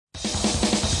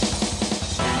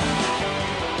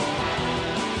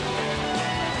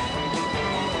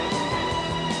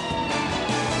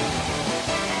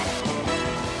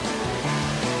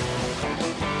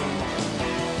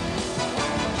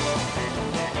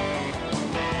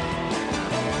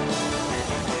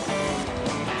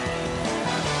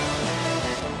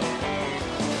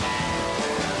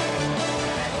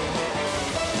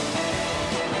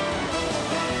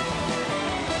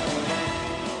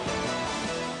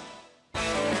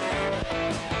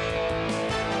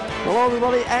Hello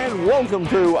everybody and welcome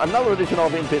to another edition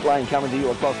of In Pit Lane, coming to you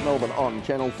across Melbourne on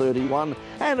Channel 31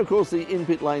 and of course the In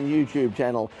Pit Lane YouTube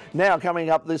channel. Now coming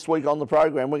up this week on the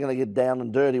program, we're going to get down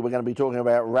and dirty. We're going to be talking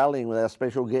about rallying with our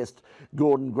special guest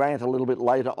Gordon Grant a little bit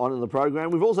later on in the program.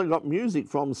 We've also got music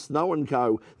from Snow &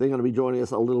 Co. They're going to be joining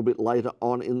us a little bit later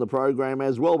on in the program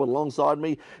as well. But alongside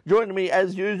me, joining me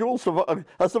as usual,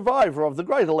 a survivor of the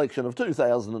great election of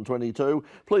 2022.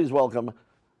 Please welcome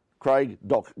Craig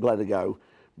Doc Gladigo.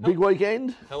 Big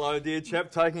weekend. Hello, dear chap.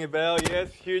 Taking a bow.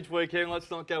 Yes, huge weekend. Let's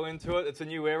not go into it. It's a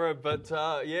new era, but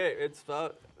yeah, it's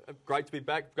great to be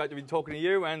back. Great to be talking to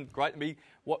you, and great to be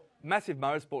massive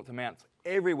motorsports amounts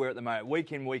everywhere at the moment,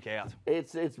 week in, week out.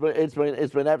 It's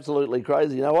been absolutely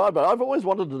crazy. You know why? But I've always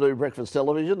wanted to do breakfast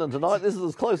television, and tonight this is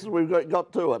as close as we've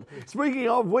got to it. Speaking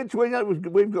of which, we're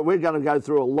going to go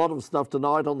through a lot of stuff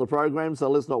tonight on the program,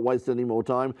 so let's not waste any more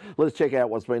time. Let's check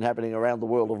out what's been happening around the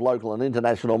world of local and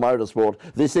international motorsport.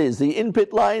 This is the In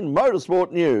Pit Lane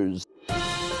Motorsport News.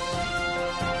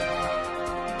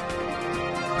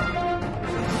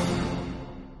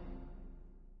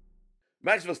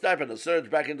 Max Verstappen has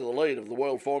surged back into the lead of the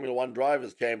World Formula One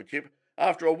Drivers' Championship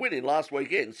after a win in last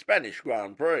weekend's Spanish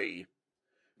Grand Prix.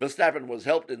 Verstappen was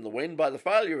helped in the win by the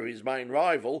failure of his main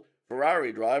rival,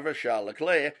 Ferrari driver Charles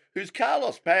Leclerc, whose car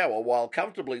lost power while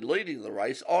comfortably leading the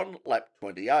race on lap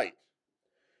 28.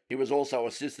 He was also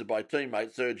assisted by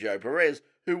teammate Sergio Perez,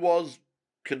 who was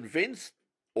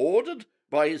ordered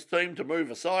by his team to move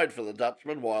aside for the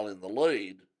Dutchman while in the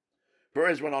lead.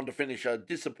 Perez went on to finish a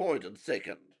disappointed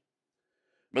second.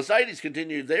 Mercedes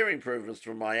continued their improvements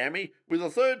from Miami with a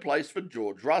third place for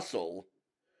George Russell.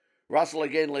 Russell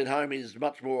again led home his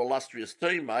much more illustrious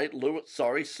teammate,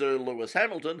 Sir Lewis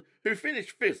Hamilton, who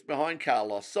finished fifth behind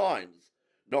Carlos Sainz.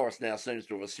 Norris now seems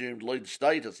to have assumed lead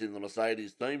status in the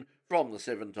Mercedes team from the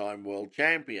seven-time world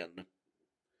champion.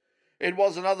 It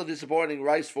was another disappointing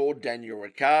race for Daniel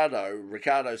Ricciardo.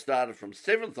 Ricciardo started from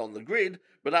seventh on the grid,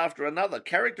 but after another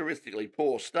characteristically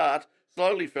poor start,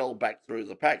 slowly fell back through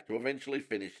the pack to eventually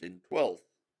finish in 12th.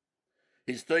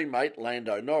 His teammate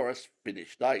Lando Norris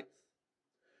finished 8th.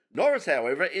 Norris,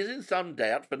 however, is in some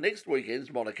doubt for next weekend's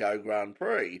Monaco Grand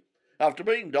Prix, after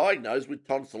being diagnosed with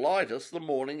tonsillitis the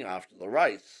morning after the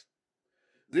race.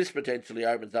 This potentially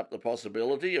opens up the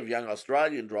possibility of young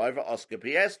Australian driver Oscar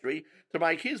Piastri to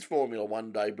make his Formula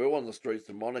One debut on the streets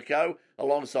of Monaco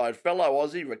alongside fellow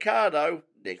Aussie Ricciardo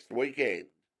next weekend.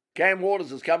 Cam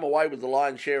Waters has come away with the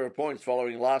lion's share of points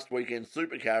following last weekend's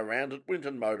Supercar round at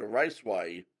Winton Motor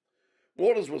Raceway.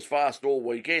 Waters was fast all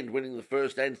weekend, winning the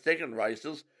first and second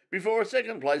races before a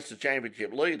second place to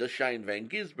championship leader Shane Van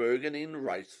Gisbergen in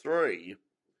race 3.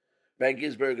 Van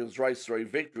Gisbergen's race 3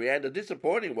 victory and a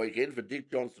disappointing weekend for Dick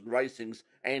Johnson Racing's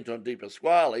Anton De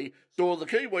Pasquale saw the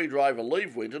Kiwi driver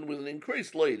leave Winton with an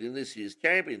increased lead in this year's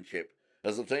championship,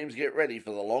 as the teams get ready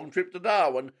for the long trip to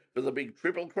Darwin for the big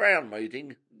Triple Crown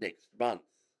meeting next month.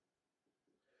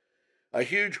 A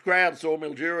huge crowd saw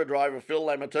Mildura driver Phil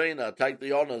Lamartina take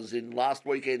the honours in last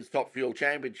weekend's Top Fuel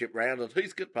Championship round at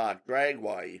Escort Park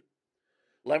Dragway.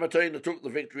 Lamartina took the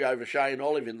victory over Shane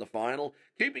Olive in the final,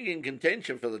 keeping in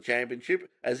contention for the championship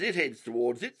as it heads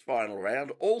towards its final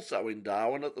round, also in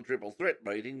Darwin at the Triple Threat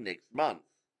meeting next month.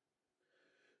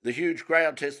 The huge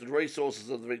crowd tested resources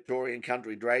of the Victorian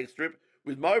Country Drag Strip,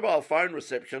 with mobile phone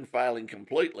reception failing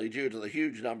completely due to the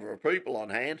huge number of people on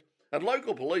hand, and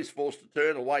local police forced to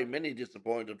turn away many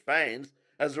disappointed fans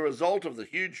as a result of the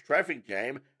huge traffic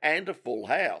jam and a full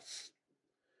house.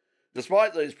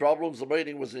 Despite these problems, the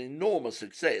meeting was an enormous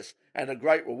success and a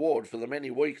great reward for the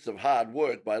many weeks of hard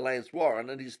work by Lance Warren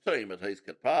and his team at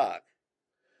Escort Park.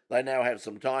 They now have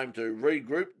some time to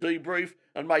regroup, debrief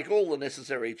and make all the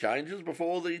necessary changes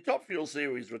before the Top Fuel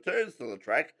Series returns to the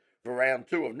track for round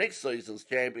 2 of next season's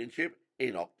championship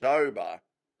in October.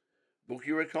 Book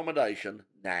your accommodation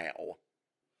now.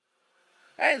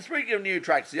 And speaking of new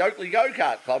tracks, the Oakleigh Go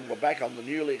Kart Club were back on the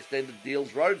newly extended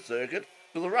Deals Road circuit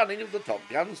for the running of the Top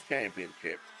Guns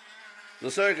Championship.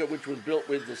 The circuit, which was built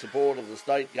with the support of the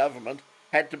state government,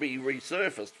 had to be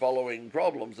resurfaced following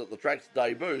problems at the track's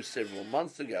debut several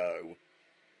months ago.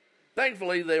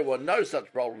 Thankfully, there were no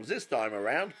such problems this time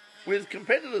around, with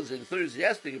competitors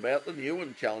enthusiastic about the new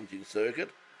and challenging circuit,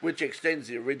 which extends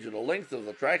the original length of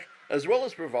the track, as well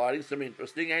as providing some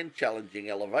interesting and challenging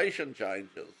elevation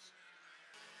changes.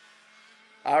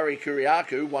 Ari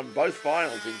Kuriaku won both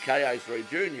finals in KA3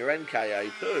 Junior and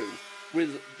KA2,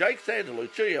 with Jake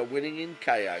Santalucia winning in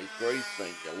KA3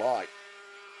 Senior Light.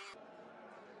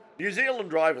 New Zealand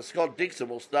driver Scott Dixon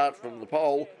will start from the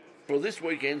pole for this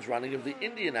weekend's running of the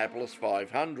Indianapolis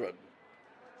 500.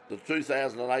 The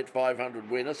 2008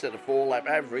 500 winner set a 4-lap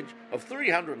average of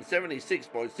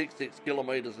 376.66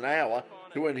 kilometres an hour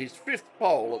to win his 5th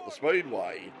pole at the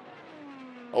Speedway.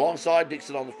 Alongside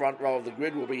Dixon on the front row of the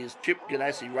grid will be his Chip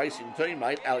Ganassi racing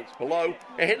teammate Alex Palou,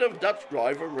 ahead of Dutch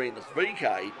driver Rinus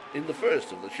VK in the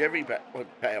first of the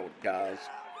Chevy-powered cars.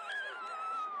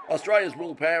 Australia's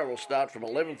Will Power will start from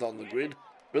 11th on the grid,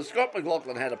 but Scott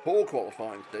McLaughlin had a poor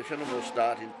qualifying session and will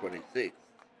start in 26th.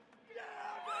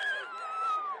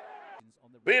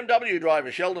 BMW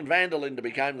driver Sheldon van der Linde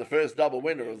became the first double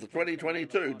winner of the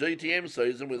 2022 DTM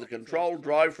season with a controlled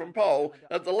drive from pole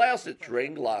at the Lausitz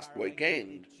Ring last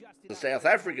weekend. The South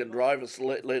African driver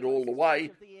led all the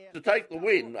way to take the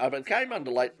win, but came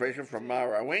under late pressure from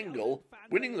Maro Engel,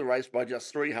 winning the race by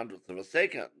just 0.03 of a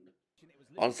second.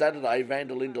 On Saturday, van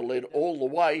der Linde led all the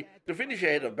way to finish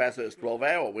ahead of Bathurst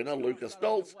 12-hour winner Lucas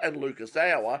Stoltz and Lucas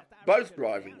Auer, both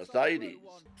driving Mercedes.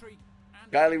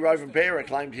 Gailey Rovanpera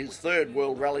claimed his 3rd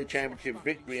World Rally Championship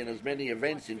victory in as many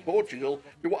events in Portugal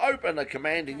to open a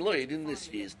commanding lead in this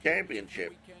year's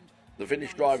championship. The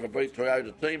Finnish driver beat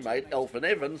Toyota teammate Elfyn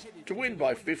Evans to win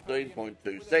by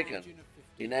 15.2 seconds.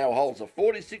 He now holds a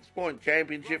 46-point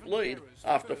championship lead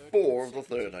after 4 of the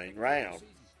 13 rounds.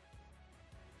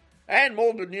 And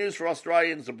more good news for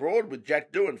Australians abroad, with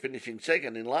Jack Doohan finishing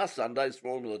 2nd in last Sunday's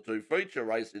Formula 2 feature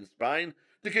race in Spain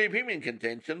to keep him in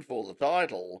contention for the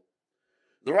title.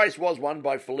 The race was won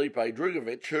by Felipe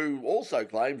Drugovich, who also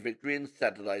claimed victory in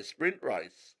Saturday's sprint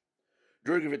race.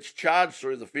 Drugovich charged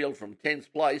through the field from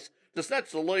 10th place to snatch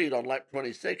the lead on lap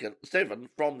 27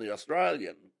 from the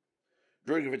Australian.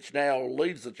 Drugovich now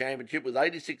leads the championship with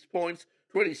 86 points,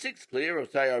 26 clear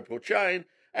of Théo Pourchain,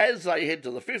 as they head to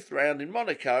the 5th round in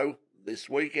Monaco this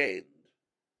weekend.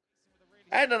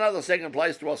 And another 2nd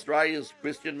place to Australia's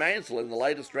Christian Mansell in the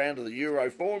latest round of the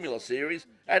Euro Formula Series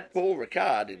at Paul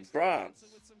Ricard in France.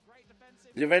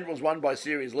 The event was won by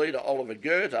series leader Oliver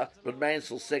Goethe, but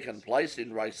Mansell's 2nd place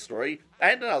in race 3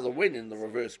 and another win in the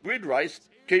reverse grid race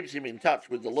keeps him in touch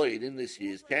with the lead in this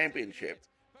year's championship.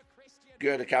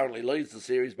 Goethe currently leads the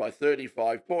series by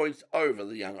 35 points over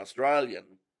the young Australian.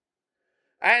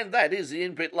 And that is the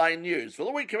In-Pit Lane news for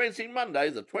the week commencing Monday,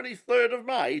 the 23rd of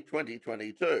May,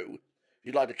 2022. If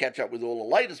you'd like to catch up with all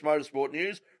the latest motorsport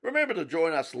news, remember to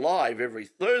join us live every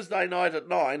Thursday night at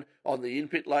 9 on the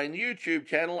In-Pit Lane YouTube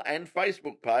channel and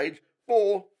Facebook page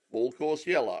for Full Course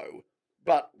Yellow.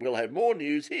 But we'll have more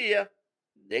news here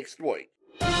next week.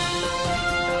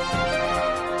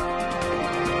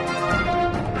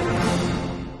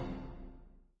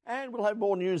 And we'll have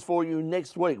more news for you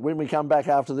next week. When we come back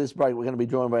after this break, we're going to be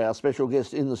joined by our special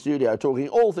guest in the studio talking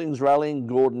all things rallying,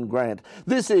 Gordon Grant.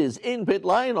 This is In Pit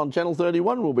Lane on Channel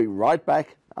 31. We'll be right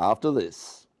back after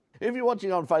this. If you're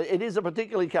watching on Facebook, it is a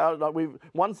particularly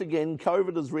once again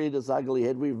COVID has reared its ugly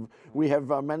head. We have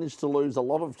managed to lose a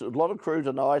lot of crew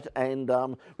tonight, and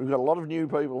we've got a lot of new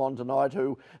people on tonight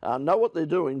who know what they're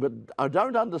doing, but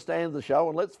don't understand the show.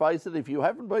 And let's face it, if you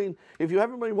haven't been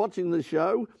watching this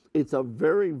show, it's a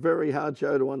very, very hard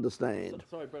show to understand.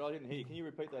 Sorry, Brett, I didn't hear you. Can you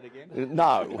repeat that again?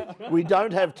 No, we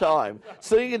don't have time.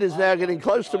 Seeing it is now getting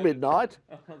close to midnight.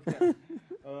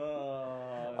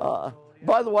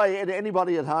 By the way,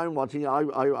 anybody at home watching,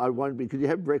 I won't be. Could you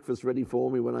have breakfast ready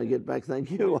for me when I get back?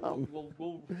 Thank you.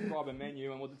 We'll grab a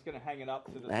menu and we're just going to hang it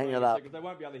up to the hang it up because they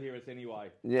won't be able to hear us anyway.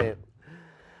 Yeah.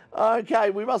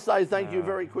 Okay, we must say thank you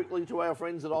very quickly to our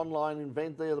friends at Online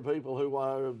Invent. They're the people who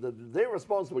are they're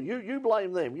responsible. You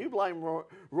blame them. You blame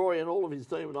Roy and all of his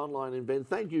team at Online Invent.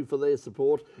 Thank you for their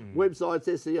support. Websites,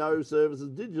 SEO services,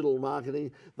 digital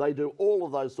marketing. They do all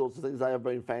of those sorts of things. They have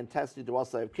been fantastic to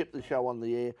us. They have kept the show on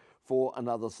the air for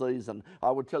another season.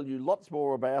 I would tell you lots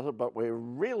more about it, but we're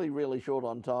really, really short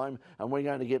on time, and we're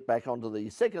going to get back onto the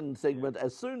second segment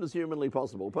as soon as humanly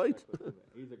possible. Pete?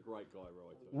 He's a great guy, Roy.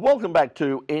 Welcome back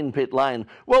to In Pit Lane.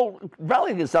 Well,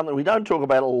 rallying is something we don't talk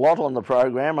about a lot on the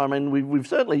program. I mean, we've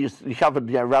certainly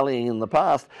covered rallying in the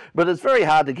past, but it's very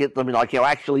hard to get them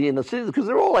actually in the cities because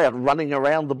they're all out running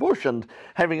around the bush and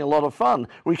having a lot of fun.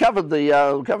 We covered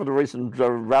the recent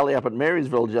rally up at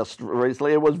Marysville just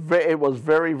recently. It was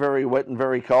very, very wet and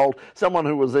very cold. Someone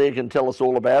who was there can tell us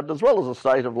all about it, as well as the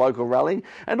state of local rallying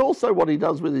and also what he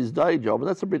does with his day job, and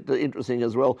that's a bit interesting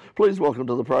as well. Please welcome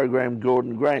to the program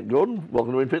Gordon Grant. Gordon,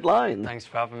 welcome to In Pit Lane. Thanks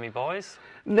for having me, boys.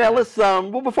 Now let's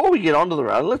before we get onto the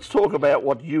rally, let's talk about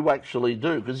what you actually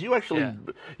do, because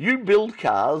you build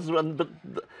cars, but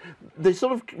they're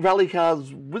sort of rally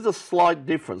cars with a slight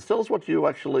difference. Tell us what you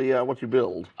actually what you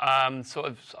build. So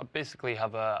I basically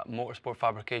have a motorsport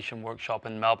fabrication workshop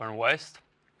in Melbourne West.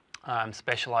 I'm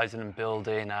specialising in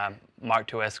building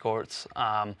Mk2 Escorts,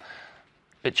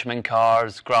 bitumen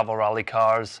cars, gravel rally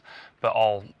cars, but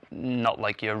all not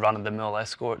like your run-of-the-mill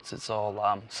Escorts. It's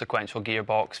all sequential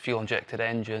gearbox, fuel-injected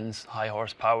engines, high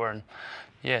horsepower, and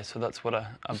yeah, so that's what I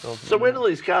build. So where do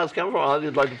these cars come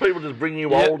from? Like, do people just bring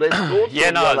you old Escorts? Yeah,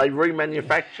 no. Are they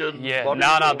remanufactured?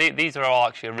 Yeah, these are all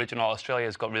actually original.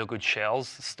 Australia's got real good shells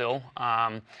still.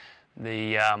 I'm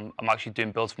actually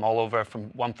doing builds from all over,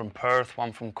 one from Perth,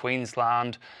 one from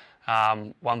Queensland,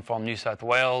 one from New South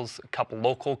Wales, a couple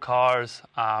local cars,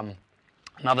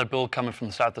 another build coming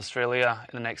from South Australia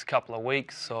in the next couple of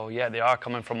weeks. So yeah, they are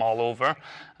coming from all over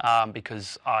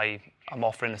because I'm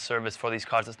offering a service for these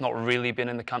cars that's not really been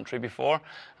in the country before.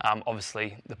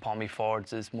 Obviously, the Palmy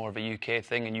Fords is more of a UK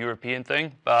thing and European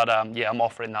thing, but yeah, I'm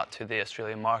offering that to the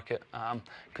Australian market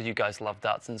because you guys love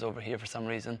Datsuns over here for some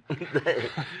reason.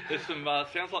 There's some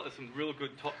sounds like there's some real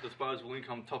good top disposable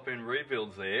income top end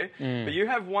rebuilds there, but you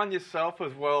have one yourself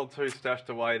as well too stashed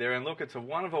away there. And look, it's a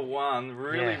one of a one,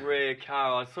 really rare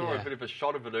car. I saw a bit of a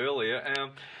shot of it earlier.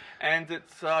 And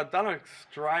it's done a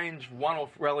strange one-off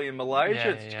rally in Malaysia.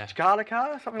 It's Jakarta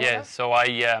car, something like that? So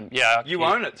you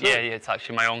own it too? Yeah, it's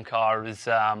actually my own car. It's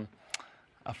a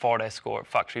Ford Escort,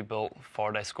 factory-built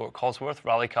Ford Escort Cosworth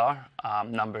rally car.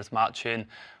 Numbers matching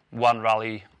one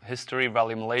rally history,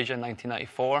 Rally Malaysia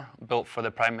 1994, built for the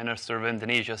Prime Minister of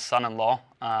Indonesia's son-in-law.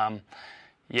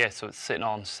 So it's sitting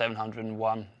on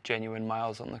 701 genuine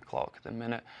miles on the clock at the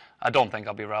minute. I don't think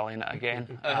I'll be rallying it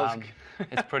again.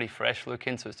 It's pretty fresh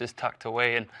looking, so it's just tucked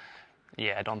away, and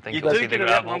yeah, I don't think you'll see the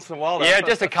gravel. Once in a while. Yeah,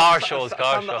 just a car show. A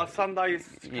Sunday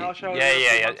car show.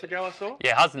 Months ago, I saw.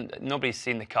 Yeah, nobody's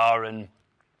seen the car in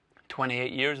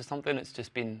 28 years or something. It's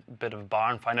just been a bit of a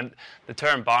barn find. And the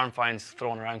term barn find's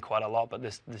thrown around quite a lot, but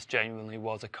this genuinely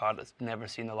was a car that's never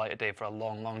seen the light of day for a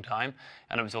long, long time.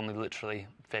 And it was only literally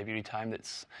February time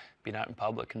that's been out in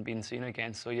public and been seen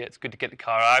again. So yeah, it's good to get the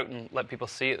car out and let people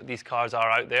see it. These cars are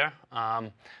out there.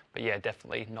 But yeah,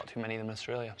 definitely not too many of them in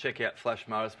Australia. Check out Flash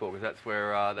Motorsport because that's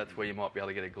where you might be able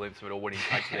to get a glimpse of it, or when he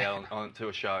takes it out onto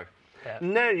a show. Yeah.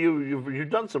 Now you've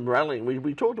done some rallying.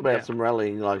 We talked about some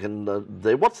rallying, like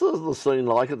there. What's the scene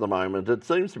like at the moment? It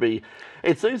seems to be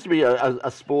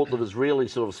a sport that has really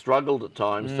sort of struggled at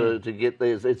times to get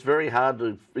there. It's very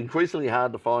increasingly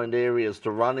hard to find areas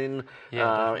to run in.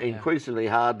 Increasingly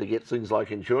hard to get things like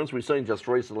insurance. We've seen just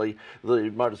recently the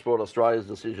Motorsport Australia's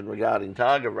decision regarding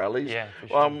Targa rallies. Yeah, for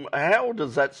sure. How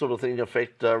does that sort of thing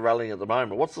affect rallying at the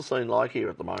moment? What's the scene like here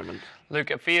at the moment? Look,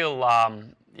 I feel.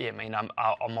 I mean, I'm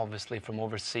obviously from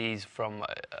overseas, from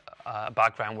a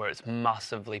background where it's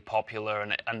massively popular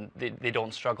and they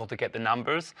don't struggle to get the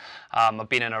numbers. I've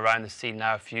been in and around the scene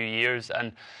now a few years,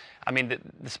 and I mean,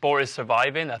 the sport is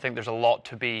surviving. I think there's a lot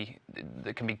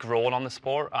that can be grown on the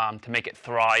sport to make it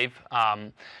thrive.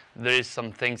 There is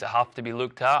some things that have to be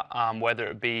looked at, whether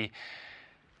it be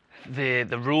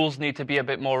the rules need to be a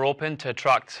bit more open to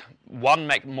attract, one,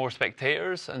 make more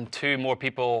spectators, and two, more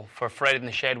people. For Fred in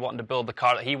the shed wanting to build the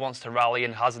car that he wants to rally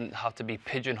and hasn't have to be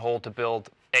pigeonholed to build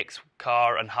X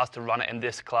car and has to run it in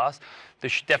this class.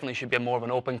 There definitely should be more of an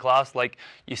open class like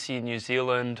you see in New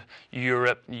Zealand,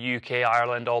 Europe, UK,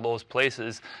 Ireland, all those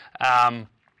places.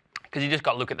 Because you just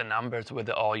got to look at the numbers with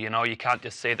it all, you know. You can't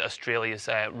just say that Australia's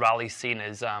rally scene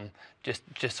is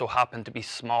just so happened to be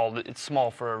small. It's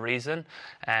small for a reason,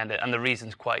 and the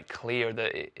reason's quite clear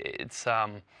that it's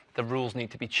the rules need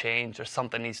to be changed, or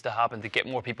something needs to happen to get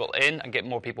more people in and get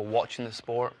more people watching the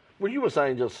sport. Well, you were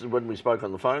saying just when we spoke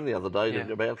on the phone the other day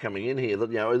about coming in here that,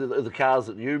 you know, the cars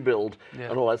that you build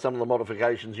and all that, some of the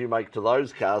modifications you make to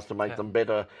those cars to make them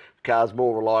better cars,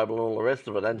 more reliable and all the rest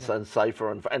of it, and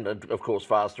safer and of course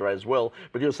faster as well.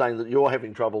 But you're saying that you're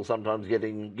having trouble sometimes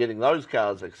getting those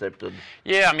cars accepted.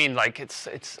 Yeah, I mean, like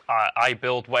I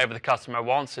build whatever the customer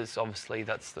wants. It's obviously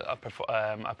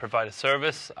I provide a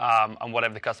service, and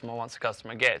whatever the customer wants, the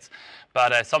customer gets.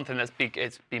 But something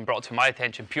it's been brought to my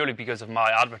attention purely because of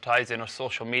my advertising or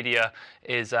social media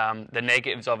is the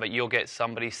negatives of it. You'll get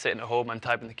somebody sitting at home and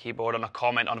typing the keyboard on a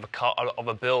comment of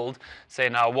a build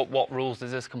saying, what rules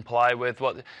does this comply with?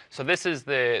 So this is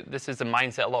the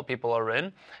mindset a lot of people are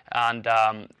in, and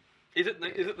is it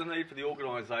the need for the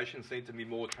organisations need to be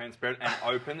more transparent and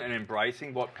open and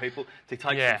embracing what people to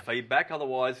take some feedback?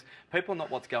 Otherwise, people know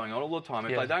what's going on all the time.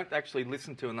 If they don't actually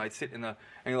listen to and they sit and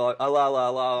you're like,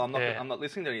 I'm not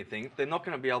listening to anything, they're not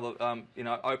going to be able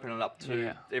to open it up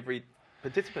to every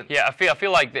participant. Yeah, I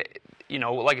feel like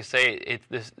like I say,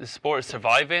 the sport is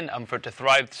surviving, and for it to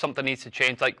thrive, something needs to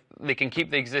change. Like they can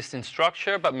keep the existing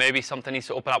structure, but maybe something needs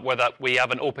to open up where we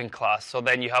have an open class. So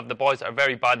then you have the boys that are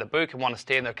very by the book and want to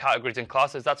stay in their categories and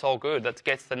classes. That's all good. That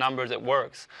gets the numbers. It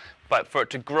works. But for it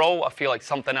to grow, I feel like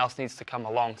something else needs to come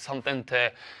along. Something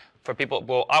to for people,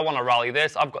 well, I want to rally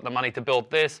this, I've got the money to build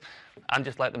this, and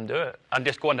just let them do it. And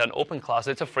just go into an open class.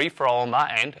 It's a free-for-all on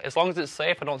that end. As long as it's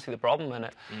safe, I don't see the problem in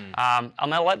it. And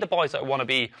I'll let the boys that want to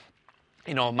be,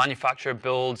 you know, manufacture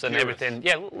builds and everything.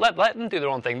 Yeah, let them do their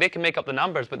own thing. They can make up the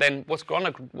numbers, but then what's going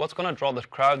to draw the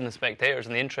crowd and the spectators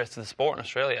and the interest of the sport in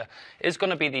Australia is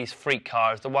going to be these freak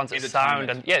cars, the ones that sound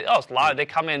and it's loud. They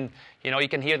come in, you know, you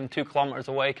can hear them 2 kilometres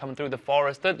away coming through the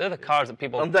forest. They're the cars that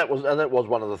people. And that was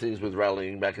one of the things with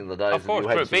rallying back in the days. Of course, you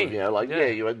had Group B. You know, like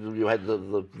you had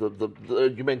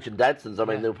the you mentioned Datsuns. I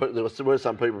mean, there were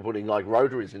some people putting like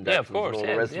rotaries in Datsuns of course, and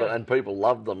all the rest of it, and people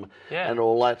loved them and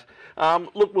all that.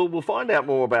 Look, we'll find out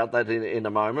more about that in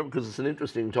a moment because it's an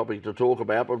interesting topic to talk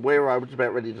about. But we're just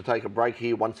about ready to take a break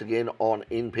here once again on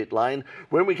In Pit Lane.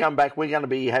 When we come back, we're going to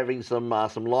be having some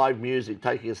live music.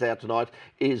 Taking us out tonight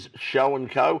is Show &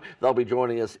 Co. They'll be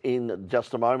joining us in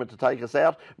just a moment to take us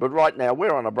out. But right now,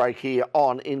 we're on a break here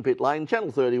on In Pit Lane,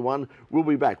 Channel 31. We'll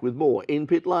be back with more In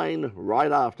Pit Lane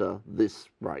right after this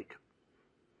break.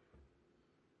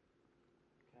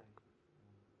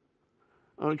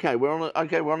 Okay, we're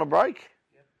on a break.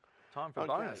 Time for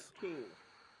bonus. Cool.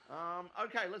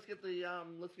 Okay, let's get the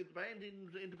band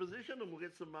into position, and we'll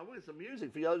get some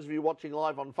music for those of you watching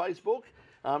live on Facebook.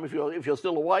 If you're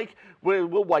still awake,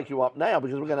 we'll wake you up now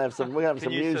because we're going to have some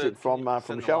music from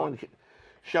Show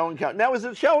 & Co. Now, is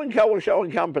it Show & Co or Show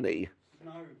 & Company?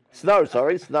 Snow. Snow.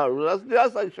 Did I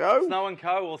say Show? Snow &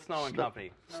 Co or Snow &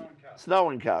 Company?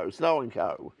 Snow & Co. You're doing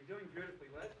beautifully,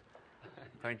 Les.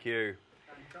 Thank you.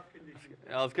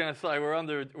 I was going to say we're a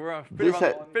bit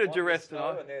of duress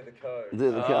tonight. And they're the Co.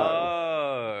 They're the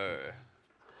Co.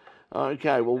 Oh.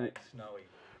 Okay. Well, Snowy.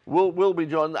 we'll be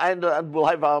joined, and we'll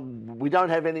have we don't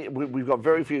have any. We've got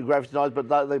very few graphics tonight, but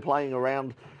they're playing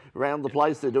around the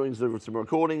place. They're doing some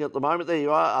recording at the moment. There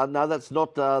you are. No, that's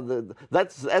not.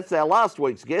 That's our last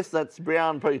week's guest. That's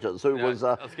Brianne Peters, who was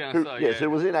who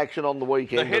was in action on the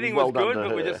weekend. The heading was good,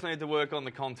 but we just need to work on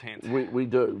the content. We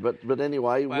do, but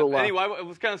anyway, anyway, I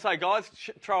was going to say, guys,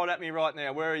 throw it at me right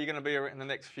now. Where are you going to be in the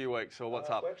next few weeks, or what's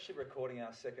up? We're actually recording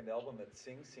our second album at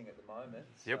Sing Sing at the moment.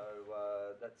 Yep.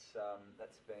 So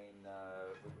that's been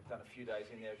we've done a few days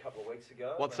in there a couple of weeks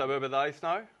ago. What suburb are they,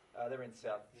 Snow? They're in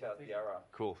South Yarra.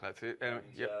 Cool, that's it.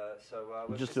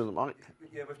 We've just do the mic.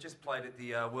 Yeah, we've just played at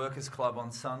the Workers Club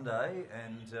on Sunday,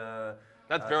 and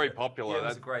that's very popular. Yeah, it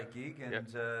was a great gig, and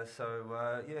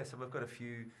so we've got a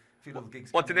few little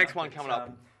gigs. What's the next one coming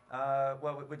up?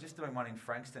 Well, we're just doing one in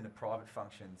Frankston, a private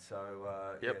function. So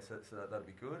so that'll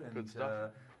be good. And good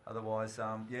stuff. Otherwise,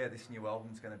 this new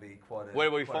album's going to be quite a. Where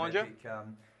do we find you?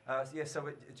 So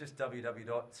it's just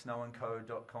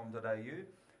www.snowandco.com.au.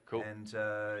 Cool. And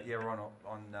we're on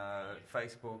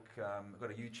Facebook. We've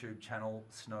got a YouTube channel,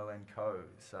 Snow & Co.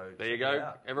 So there you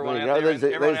go. Everyone there you out there. There's the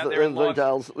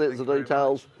details. There's the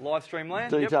details. Live stream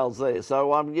land. Details there.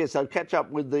 So so catch up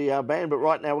with the band. But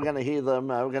right now we're going to hear them.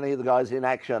 We're going to hear the guys in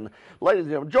action. Ladies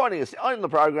and gentlemen, joining us on the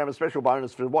program, a special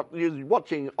bonus for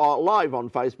watching live on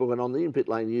Facebook and on the In Pit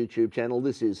Lane YouTube channel.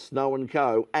 This is Snow &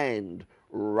 Co. and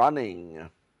Running.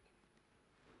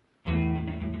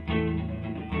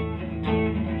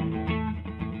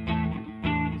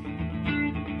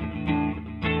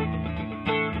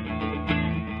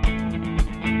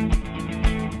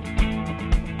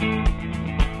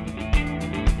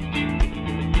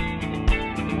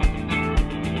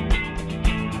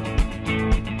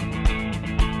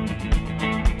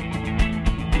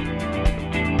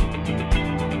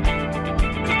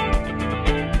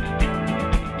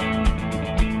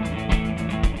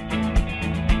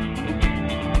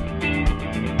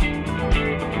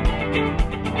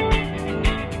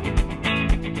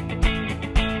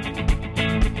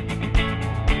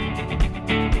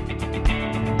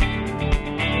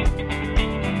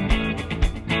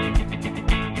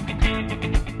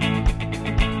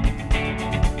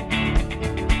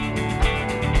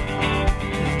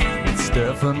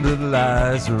 Stefan and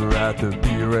Liza at the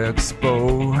beer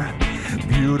expo.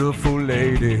 Beautiful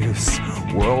ladies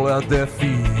whirl at their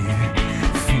feet.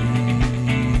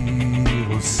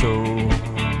 Feel so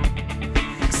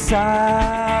excited.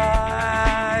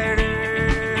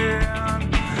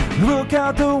 Look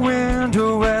out the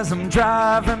window as I'm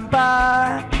driving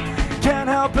by. Can't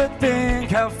help but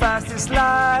think how fast this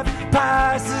life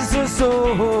passes us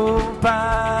all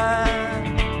by.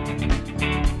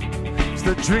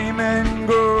 The dreaming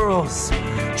girls,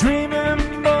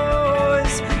 dreaming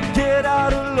boys, get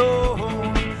out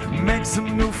alone, make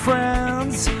some new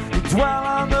friends, dwell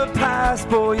on the past,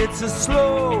 boy, it's a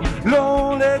slow,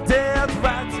 lonely death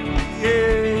right to the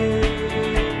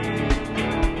end.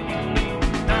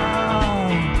 Now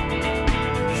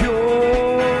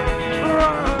you're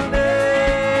running.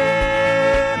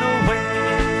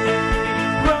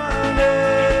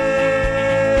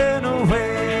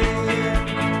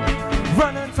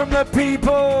 from the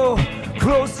people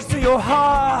closest to your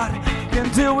heart can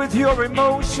deal with your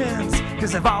emotions,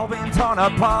 'cause they've all been torn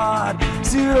apart.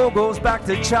 See, it all goes back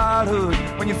to childhood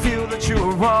when you feel that you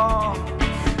were wrong.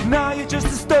 Now you're just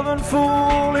a stubborn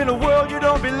fool in a world you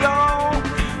don't belong.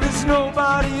 There's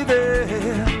nobody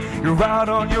there, you're out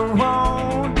on your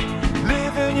own,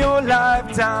 living your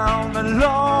life down the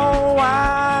long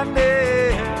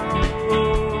winding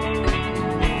road.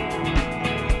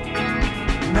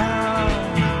 Now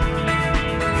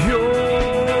you're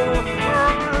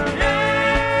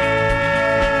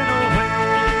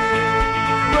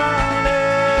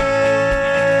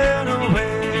running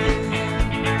away,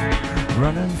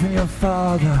 running from your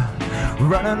father,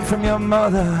 running from your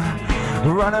mother,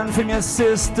 running from your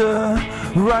sister,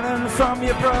 running from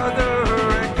your brother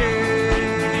again,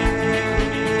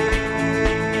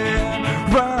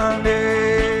 running.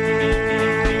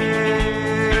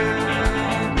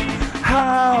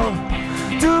 How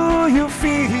do you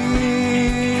feel?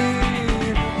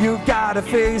 You gotta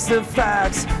face the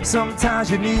facts. Sometimes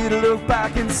you need to look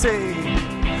back and say,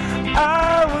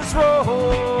 I was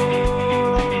wrong.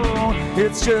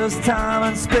 It's just time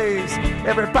and space.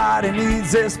 Everybody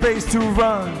needs their space to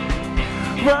run.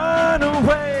 Run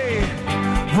away,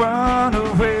 run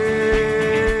away.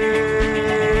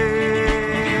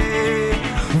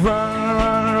 Run,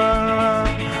 run, run,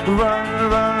 run, run,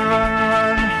 run, run,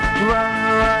 run, run,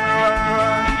 run,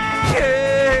 run.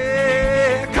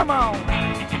 Yeah, come on.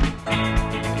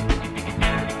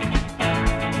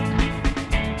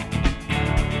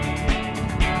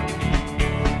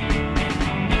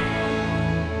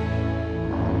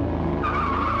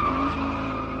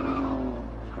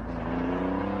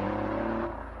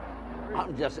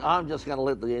 I'm just going to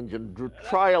let the engine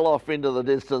trail off into the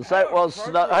distance. That was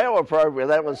snow, how appropriate.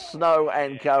 That was Snow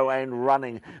and Co. and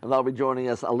Running, and they'll be joining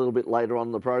us a little bit later on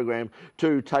in the program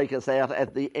to take us out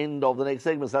at the end of the next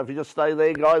segment. So if you just stay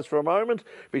there, guys, for a moment,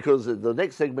 because the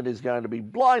next segment is going to be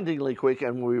blindingly quick,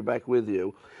 and we'll be back with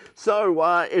you. So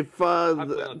hopefully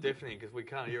not deafening, because we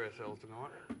can't hear ourselves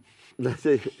tonight.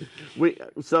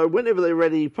 So whenever they're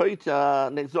ready, Pete,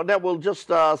 next. Now we'll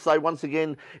just say once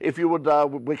again, if you would,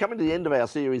 we're coming to the end of our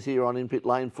series here on In Pit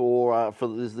Lane for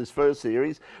this first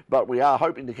series, but we are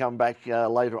hoping to come back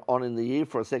later on in the year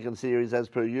for a second series as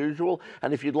per usual.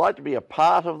 And if you'd like to be a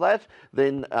part of that,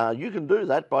 then you can do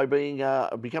that by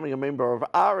becoming a member of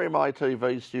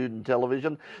RMITV Student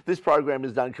Television. This program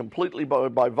is done completely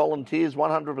by volunteers,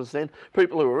 100%.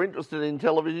 People who are interested in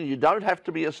television. You don't have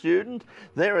to be a student.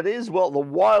 There it is. Well, the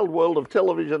wild world of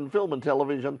television, film and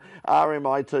television,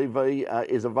 RMITV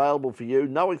is available for you.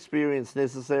 No experience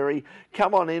necessary.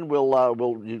 Come on in.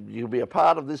 You'll be a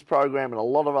part of this program and a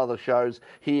lot of other shows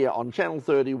here on Channel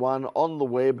 31 on the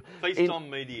web. Feast on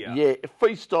media. Yeah,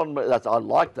 feast on. I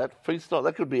like that. Feast on.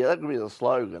 That could be the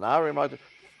slogan. RMITV.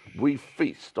 We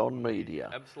feast on media.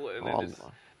 Absolutely. And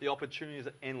the opportunities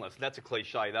are endless. That's a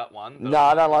cliche, that one. No,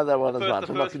 I don't like that one as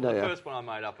much. The first one I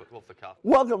made up off the cuff.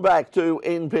 Welcome back to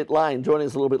In Pit Lane. Joining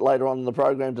us a little bit later on in the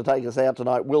program to take us out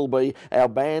tonight will be our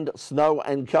band Snow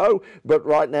and Co. But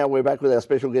right now we're back with our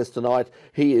special guest tonight.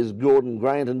 He is Gordon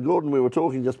Grant. And Gordon, we were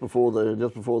talking just before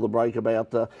the break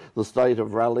about the state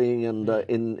of rallying and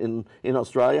in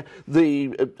Australia.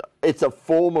 It's a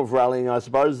form of rallying, I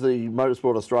suppose. The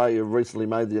Motorsport Australia recently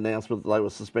made the announcement that they were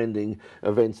suspending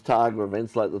Targa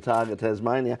events like the Targa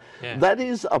Tasmania. Yeah. That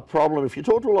is a problem. If you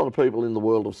talk to a lot of people in the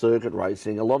world of circuit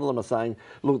racing, a lot of them are saying,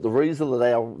 look, the reason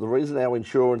our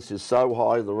insurance is so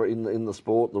high in the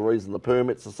sport, the reason the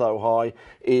permits are so high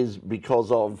is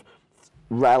because of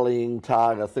rallying,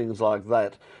 Targa, things like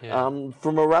that. Yeah.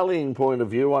 From a rallying point of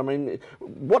view, I mean,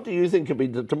 what do you think could be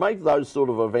to make those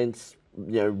sort of events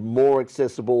more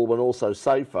accessible but also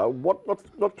safer?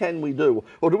 What can we do?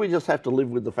 Or do we just have to live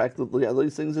with the fact that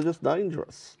these things are just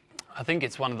dangerous? I think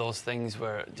it's one of those things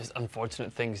where just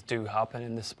unfortunate things do happen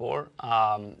in the sport.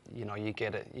 You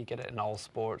get it in all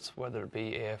sports, whether it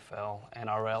be AFL,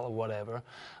 NRL, or whatever.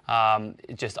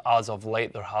 Just as of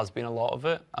late, there has been a lot of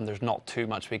it, and there's not too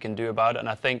much we can do about it. And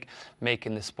I think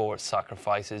making the sport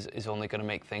sacrifices is only going to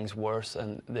make things worse.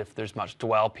 And if there's much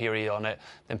dwell period on it,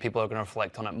 then people are going to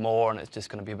reflect on it more, and it's just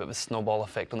going to be a bit of a snowball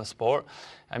effect on the sport.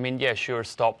 I mean, yeah, sure,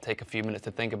 take a few minutes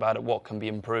to think about it, what can be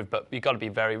improved, but you've got to be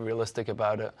very realistic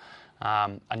about it.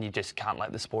 And you just can't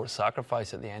let the sport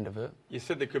sacrifice at the end of it. You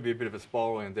said there could be a bit of a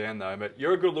spiralling down though, but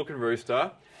you're a good-looking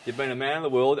rooster. You've been a man of the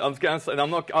world. I was going to say,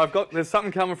 and there's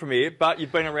something coming from here, but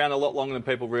you've been around a lot longer than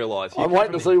people realise. I'm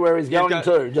waiting to see where he's going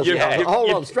to. Hold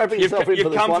on, strapping yourself in for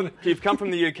this one. You've come from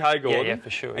the UK, Gordon. Yeah,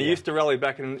 for sure. And you used to rally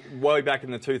way back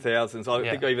in the 2000s. I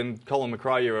think even Colin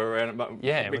McRae, you were around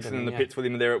mixing in the pits with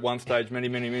him there at one stage many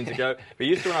moons ago. But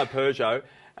you used to run a Peugeot.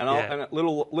 and, Yeah. and a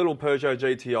little Peugeot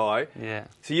GTI. Yeah.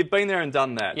 So you've been there and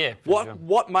done that. Yeah, for sure.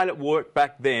 What made it work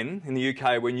back then in the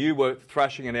UK when you were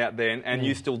thrashing it out then, and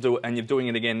you still do it, and you're doing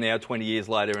it again now 20 years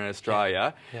later in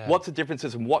Australia? Yeah. What's the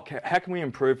differences, and how can we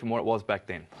improve from what it was back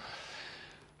then?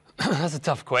 That's a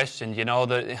tough question. You know,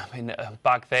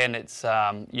 back then it's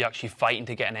you're actually fighting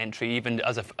to get an entry. Even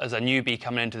as a newbie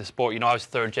coming into the sport, you know, I was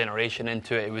third generation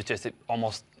into it. It was just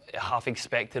almost half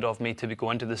expected of me to be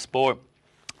going to the sport.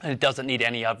 And it doesn't need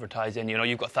any advertising. You know,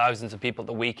 you've got thousands of people at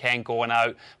the weekend going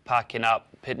out, packing up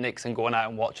picnics and going out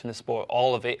and watching the sport.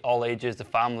 All of it, all ages, the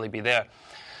family be there.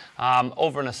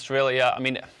 Over in Australia, I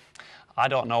mean, I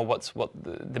don't know what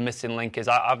the missing link is.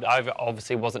 I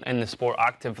obviously wasn't in the sport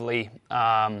actively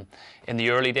in the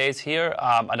early days here,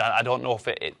 and I don't know if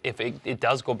it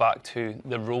does go back to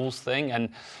the rules thing. And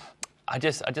I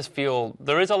just feel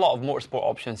there is a lot of motorsport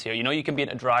options here. You know, you can be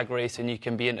into drag racing, you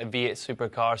can be into V8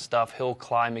 supercar stuff, hill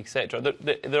climb, etc.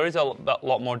 There is a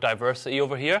lot more diversity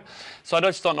over here. So I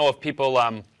just don't know if people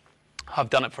have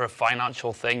done it for a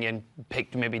financial thing and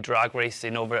picked maybe drag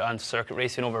racing over and circuit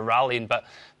racing over rallying, but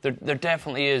there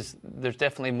definitely is. There's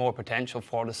definitely more potential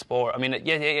for the sport. I mean,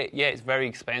 yeah, it's very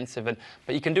expensive,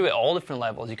 but you can do it at all different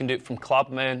levels. You can do it from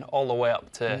clubman all the way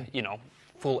up to you know,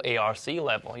 full ARC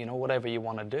level, you know, whatever you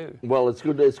want to do. Well, it's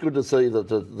good to see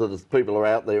that people are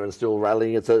out there and still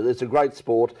rallying. It's a great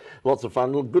sport, lots of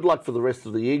fun. Good luck for the rest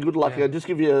of the year. Good luck. Yeah. Just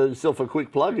give yourself a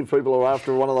quick plug if people are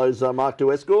after one of those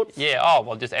Mk2 Escorts. Yeah,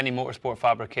 well, just any motorsport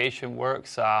fabrication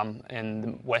works in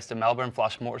the west of Melbourne.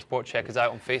 Flash Motorsport. Check us out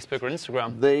on Facebook or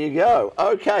Instagram. There you go.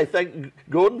 Okay,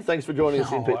 Gordon, thanks for joining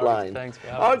us in Pit Lane. Thanks for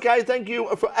having us. Okay, thank you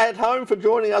at home for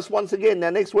joining us once again. Now,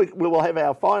 next week we will have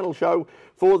our final show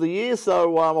for the year,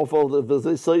 so or for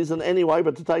this season anyway.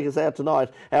 But to take us out tonight,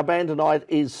 our band tonight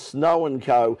is Snow &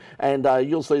 Co, and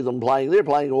you'll see them playing. They're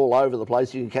playing all over the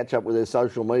place. You can catch up with their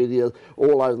social media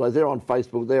all over the place. They're on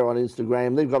Facebook, they're on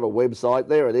Instagram, they've got a website.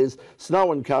 There it is,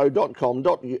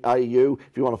 snowandco.com.au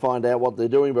if you want to find out what they're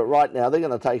doing. But right now, they're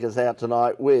going to take us out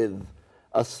tonight with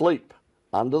Asleep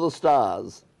Under the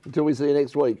Stars. Until we see you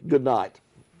next week, good night.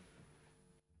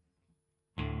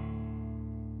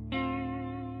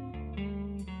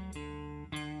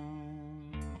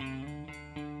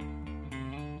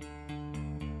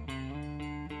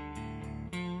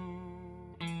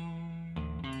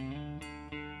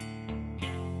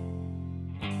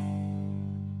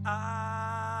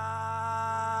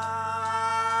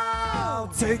 I'll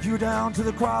take you down to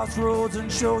the crossroads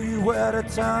and show you where to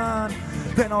turn.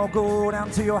 Then I'll go down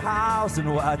to your house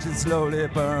and watch it slowly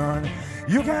burn.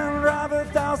 You can drive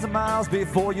 1,000 miles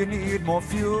before you need more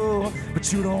fuel,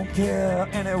 but you don't care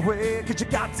anyway, 'cause you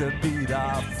got to beat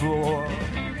our floor.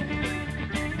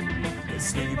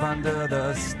 Sleep under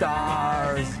the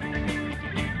stars.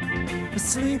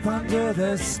 Sleep under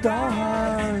the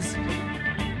stars.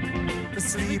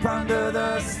 Sleep under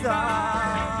the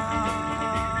stars.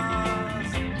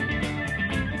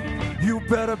 You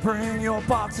better bring your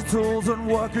box of tools and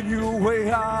work on your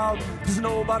way out, 'cause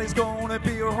nobody's gonna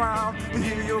be around to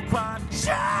hear you crying.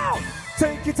 Shout!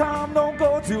 Take your time, don't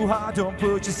go too high, don't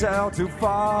push yourself too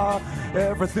far.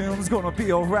 Everything's gonna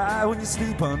be alright when you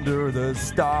sleep under the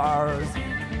stars.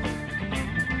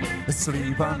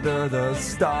 Sleep under the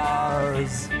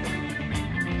stars.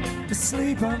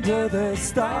 Sleep under the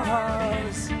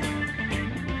stars.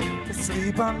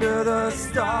 Sleep under the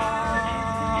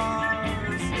stars.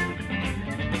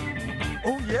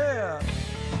 Oh yeah.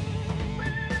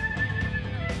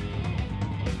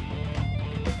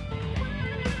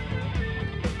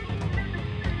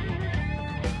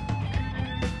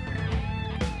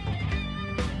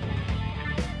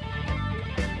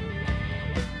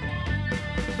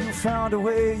 Found a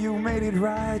way, you made it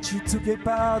right, you took it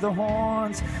by the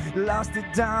horns, lost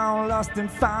it down, lost and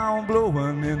found,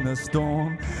 blowing in the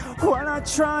storm. Why not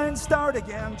try and start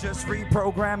again, just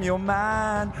reprogram your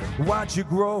mind, watch it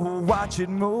grow, watch it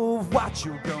move, what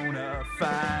you gonna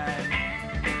find.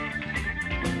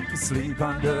 Sleep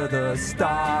under the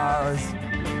stars.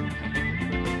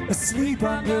 Sleep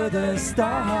under the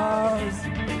stars.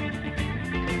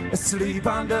 Sleep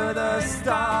under the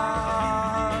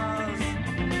stars.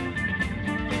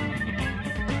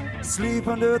 Sleep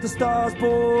under the stars,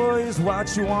 boys,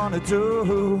 what you wanna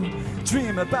do.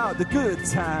 Dream about the good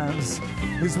times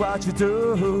is what you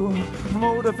do.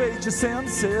 Motivate your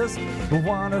senses,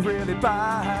 wanna really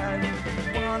bite,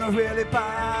 wanna really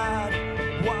bite,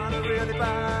 wanna really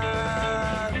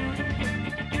bite.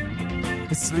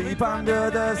 Sleep under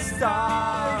the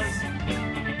stars.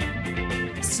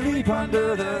 Sleep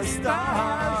under the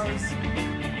stars.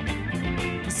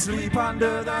 Sleep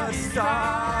under the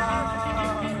stars.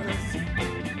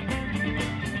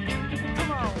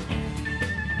 Come on.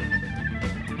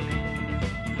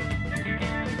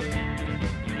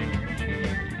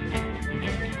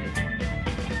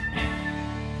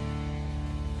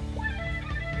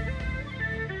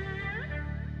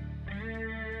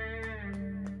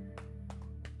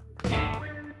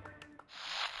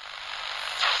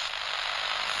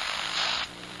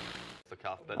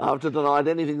 But After tonight,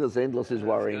 anything that's endless is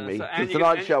worrying me.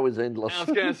 Tonight's show is endless. I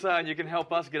was going to say, and you can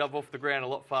help us get up off the ground a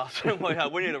lot faster.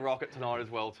 We need a rocket tonight as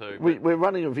well too. We're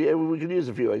running a few. We could use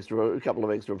a couple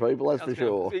of extra people. That's for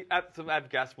sure. Some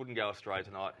gas wouldn't go astray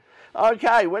tonight.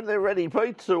 Okay, when they're ready,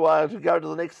 Pete, to go to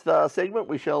the next segment,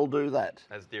 we shall do that.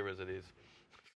 As dear as it is.